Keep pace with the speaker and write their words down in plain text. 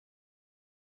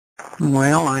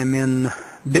Well, I'm in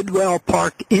Bidwell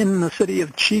Park in the city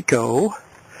of Chico,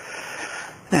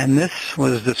 and this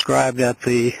was described at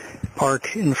the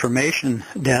park information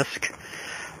desk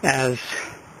as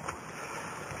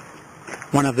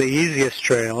one of the easiest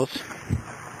trails,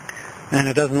 and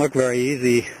it doesn't look very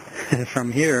easy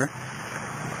from here,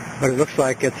 but it looks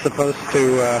like it's supposed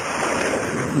to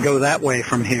go that way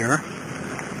from here.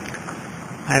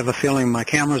 I have a feeling my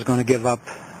camera's going to give up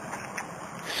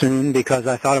soon because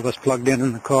I thought it was plugged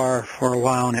in the car for a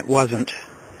while and it wasn't.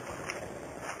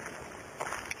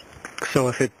 So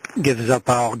if it gives up,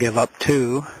 I'll give up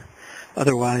too.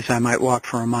 Otherwise, I might walk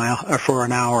for a mile or for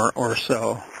an hour or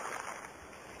so.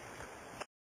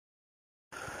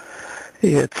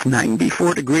 It's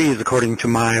 94 degrees according to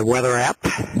my weather app.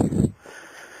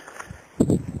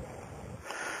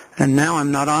 And now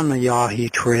I'm not on the Yahi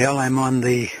trail. I'm on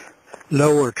the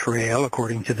lower trail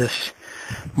according to this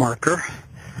marker.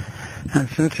 And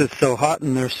since it's so hot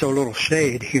and there's so little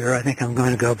shade here, I think I'm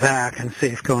going to go back and see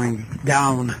if going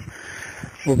down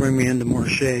will bring me into more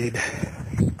shade.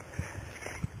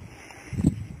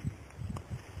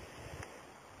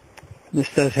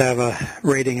 This does have a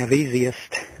rating of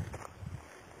easiest.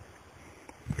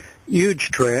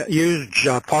 Huge trail, huge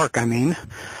park, I mean.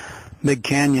 Big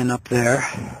canyon up there.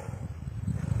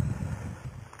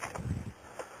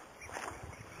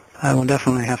 I will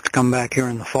definitely have to come back here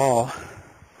in the fall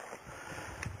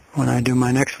when I do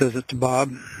my next visit to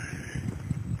Bob,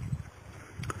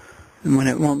 and when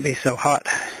it won't be so hot.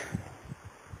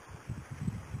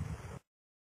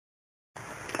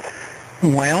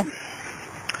 Well,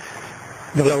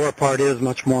 the lower part is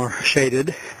much more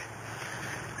shaded,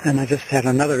 and I just had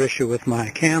another issue with my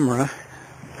camera.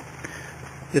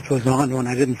 It was on when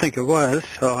I didn't think it was,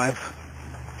 so I've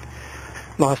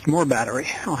lost more battery.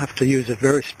 I'll have to use it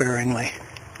very sparingly.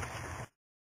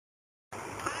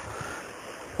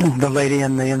 The lady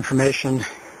in the information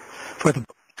for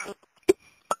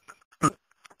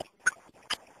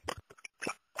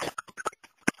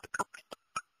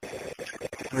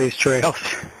these trails,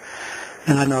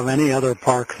 and I don't know of any other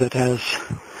park that has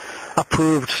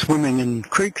approved swimming in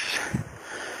creeks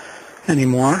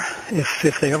anymore,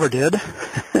 if they ever did.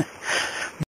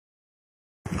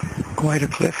 Quite a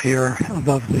cliff here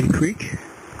above the creek.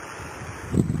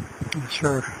 I'm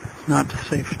sure it's not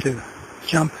safe to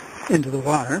jump into the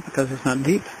water because it's not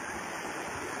deep.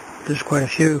 There's quite a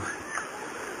few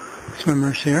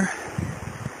swimmers here.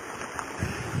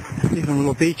 Even a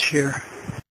little beach here.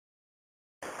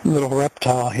 A little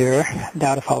reptile here.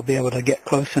 Doubt if I'll be able to get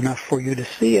close enough for you to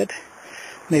see it.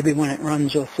 Maybe when it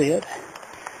runs you'll see it.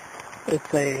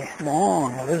 It's a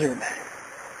long lizard.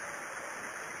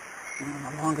 One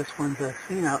of the longest ones I've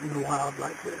seen out in the wild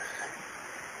like this.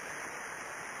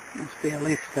 Must be at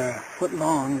least a foot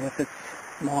long with its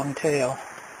long tail.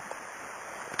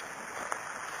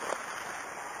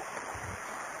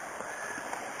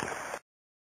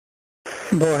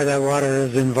 Boy, that water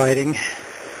is inviting.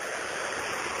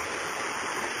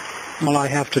 All I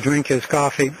have to drink is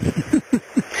coffee,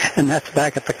 and that's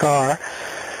back at the car.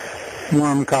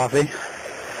 Warm coffee.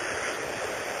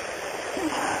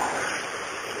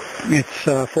 It's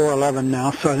 4:11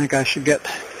 now, so I think I should get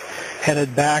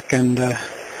headed back and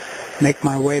make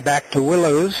my way back to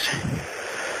Willows.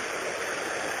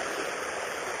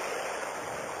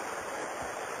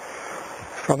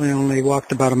 Probably only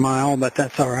walked about a mile, but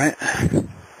that's all right.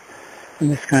 In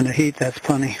this kind of heat, that's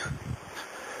plenty.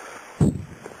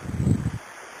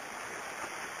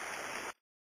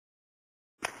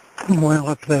 Well,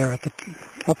 up there at the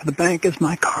top of the bank is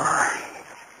my car.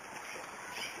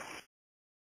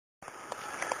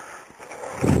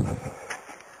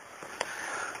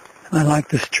 I like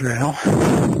this trail.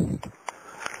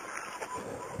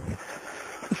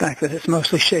 The fact that it's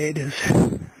mostly shade is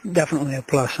definitely a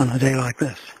plus on a day like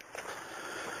this.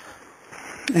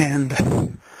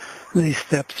 And these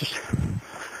steps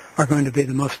are going to be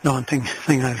the most daunting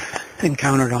thing I've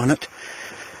encountered on it,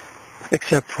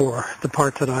 except for the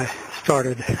part that I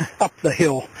started up the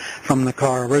hill from the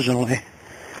car originally.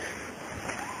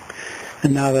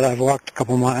 And now that I've walked a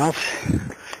couple miles,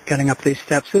 getting up these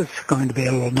steps is going to be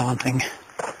a little daunting.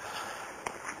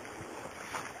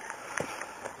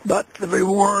 But the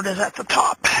reward is at the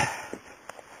top.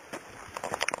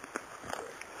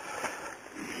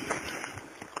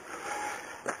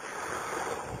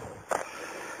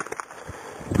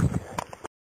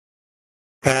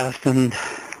 Past, and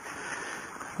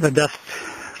the dust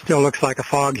still looks like a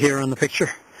fog here in the picture.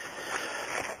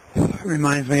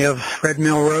 Reminds me of Red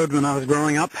Mill Road when I was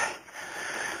growing up.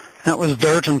 That was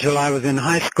dirt until I was in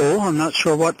high school. I'm not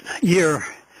sure what year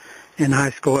in high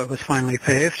school it was finally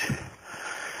paved.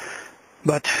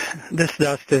 But this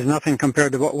dust is nothing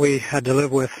compared to what we had to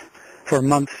live with for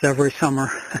months every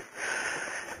summer.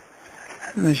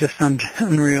 It was just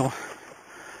unreal.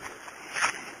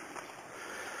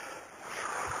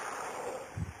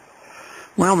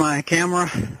 Well, my camera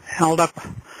held up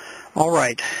all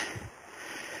right.